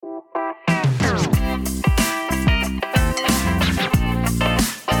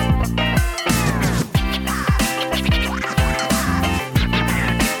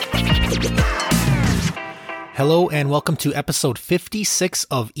Hello and welcome to episode 56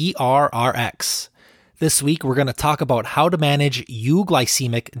 of ERRX. This week we're going to talk about how to manage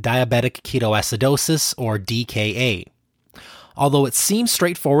euglycemic diabetic ketoacidosis or DKA. Although it seems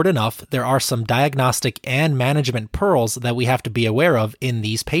straightforward enough, there are some diagnostic and management pearls that we have to be aware of in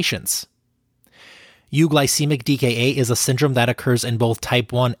these patients. Euglycemic DKA is a syndrome that occurs in both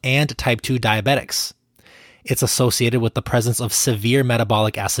type 1 and type 2 diabetics. It's associated with the presence of severe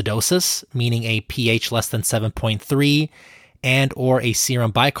metabolic acidosis, meaning a pH less than 7.3 and or a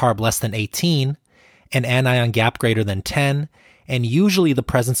serum bicarb less than 18, an anion gap greater than 10, and usually the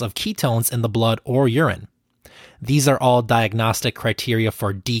presence of ketones in the blood or urine. These are all diagnostic criteria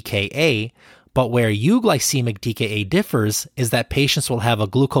for DKA, but where euglycemic DKA differs is that patients will have a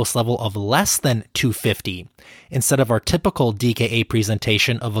glucose level of less than 250, instead of our typical DKA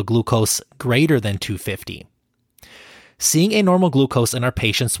presentation of a glucose greater than 250. Seeing a normal glucose in our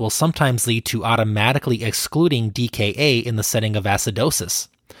patients will sometimes lead to automatically excluding DKA in the setting of acidosis,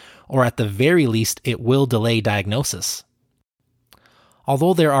 or at the very least, it will delay diagnosis.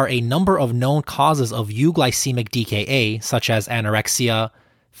 Although there are a number of known causes of euglycemic DKA, such as anorexia,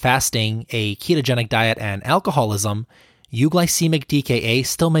 fasting, a ketogenic diet, and alcoholism, euglycemic DKA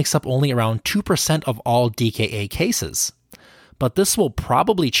still makes up only around 2% of all DKA cases. But this will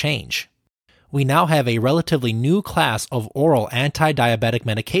probably change. We now have a relatively new class of oral anti-diabetic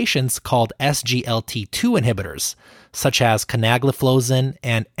medications called SGLT2 inhibitors, such as canagliflozin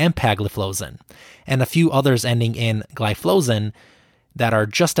and empagliflozin, and a few others ending in gliflozin that are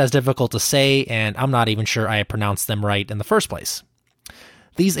just as difficult to say, and I'm not even sure I pronounced them right in the first place.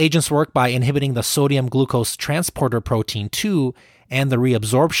 These agents work by inhibiting the sodium glucose transporter protein 2 and the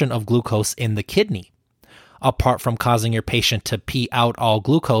reabsorption of glucose in the kidney. Apart from causing your patient to pee out all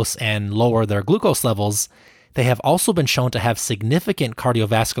glucose and lower their glucose levels, they have also been shown to have significant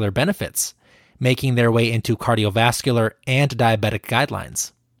cardiovascular benefits, making their way into cardiovascular and diabetic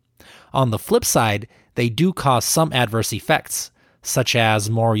guidelines. On the flip side, they do cause some adverse effects, such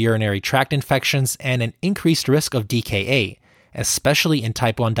as more urinary tract infections and an increased risk of DKA, especially in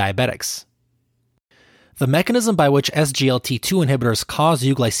type 1 diabetics. The mechanism by which SGLT2 inhibitors cause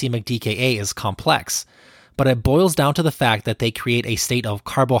euglycemic DKA is complex, but it boils down to the fact that they create a state of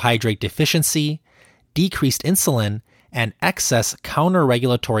carbohydrate deficiency, decreased insulin, and excess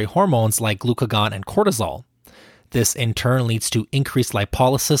counter-regulatory hormones like glucagon and cortisol. This in turn leads to increased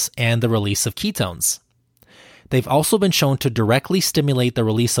lipolysis and the release of ketones. They've also been shown to directly stimulate the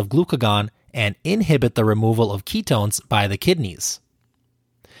release of glucagon and inhibit the removal of ketones by the kidneys.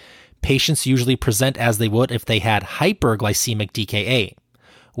 Patients usually present as they would if they had hyperglycemic DKA,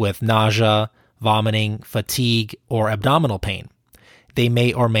 with nausea, vomiting, fatigue, or abdominal pain. They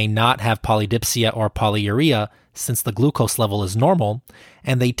may or may not have polydipsia or polyuria since the glucose level is normal,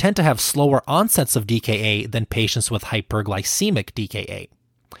 and they tend to have slower onsets of DKA than patients with hyperglycemic DKA.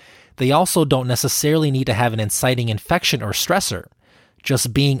 They also don't necessarily need to have an inciting infection or stressor.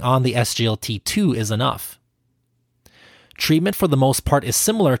 Just being on the SGLT2 is enough. Treatment for the most part is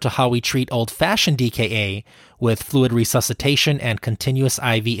similar to how we treat old-fashioned DKA with fluid resuscitation and continuous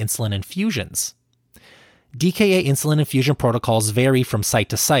IV insulin infusions. DKA insulin infusion protocols vary from site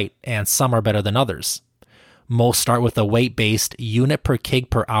to site, and some are better than others. Most start with a weight-based unit per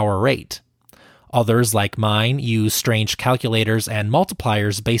kg per hour rate. Others, like mine, use strange calculators and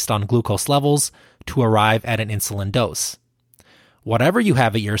multipliers based on glucose levels to arrive at an insulin dose. Whatever you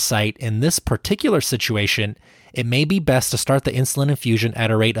have at your site, in this particular situation, it may be best to start the insulin infusion at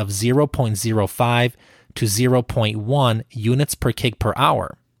a rate of 0.05 to 0.1 units per kg per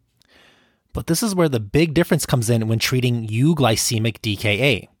hour. But this is where the big difference comes in when treating euglycemic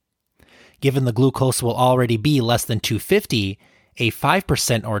DKA. Given the glucose will already be less than 250, a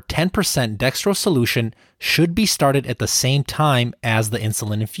 5% or 10% dextrose solution should be started at the same time as the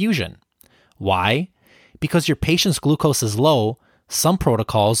insulin infusion. Why? Because your patient's glucose is low, some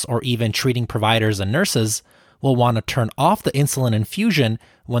protocols, or even treating providers and nurses, will want to turn off the insulin infusion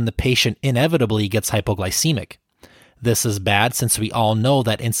when the patient inevitably gets hypoglycemic. This is bad since we all know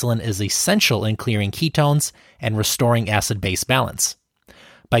that insulin is essential in clearing ketones and restoring acid-base balance.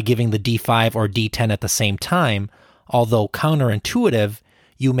 By giving the D5 or D10 at the same time, although counterintuitive,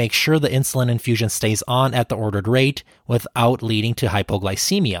 you make sure the insulin infusion stays on at the ordered rate without leading to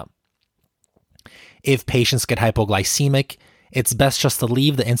hypoglycemia. If patients get hypoglycemic, it's best just to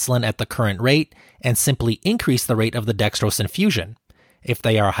leave the insulin at the current rate and simply increase the rate of the dextrose infusion. If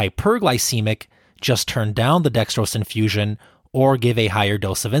they are hyperglycemic, just turn down the dextrose infusion or give a higher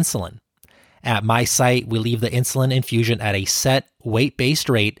dose of insulin. At my site, we leave the insulin infusion at a set weight-based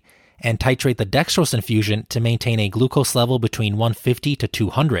rate and titrate the dextrose infusion to maintain a glucose level between 150 to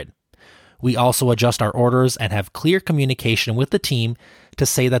 200. We also adjust our orders and have clear communication with the team to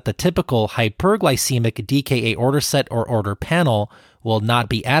say that the typical hyperglycemic DKA order set or order panel will not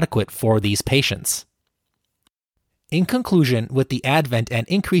be adequate for these patients. In conclusion, with the advent and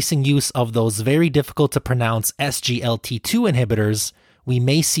increasing use of those very difficult to pronounce SGLT2 inhibitors, we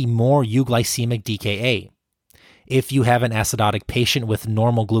may see more euglycemic DKA. If you have an acidotic patient with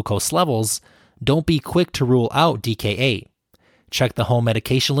normal glucose levels, don't be quick to rule out DKA. Check the home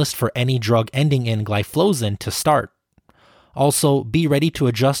medication list for any drug ending in glyphosate to start. Also, be ready to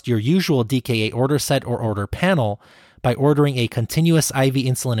adjust your usual DKA order set or order panel by ordering a continuous IV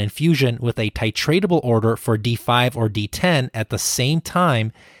insulin infusion with a titratable order for D5 or D10 at the same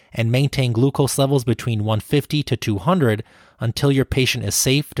time and maintain glucose levels between 150 to 200 until your patient is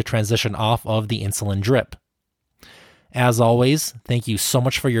safe to transition off of the insulin drip. As always, thank you so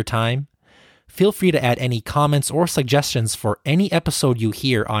much for your time. Feel free to add any comments or suggestions for any episode you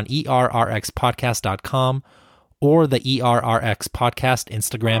hear on errxpodcast.com or the ERRX Podcast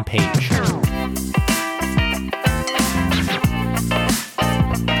Instagram page.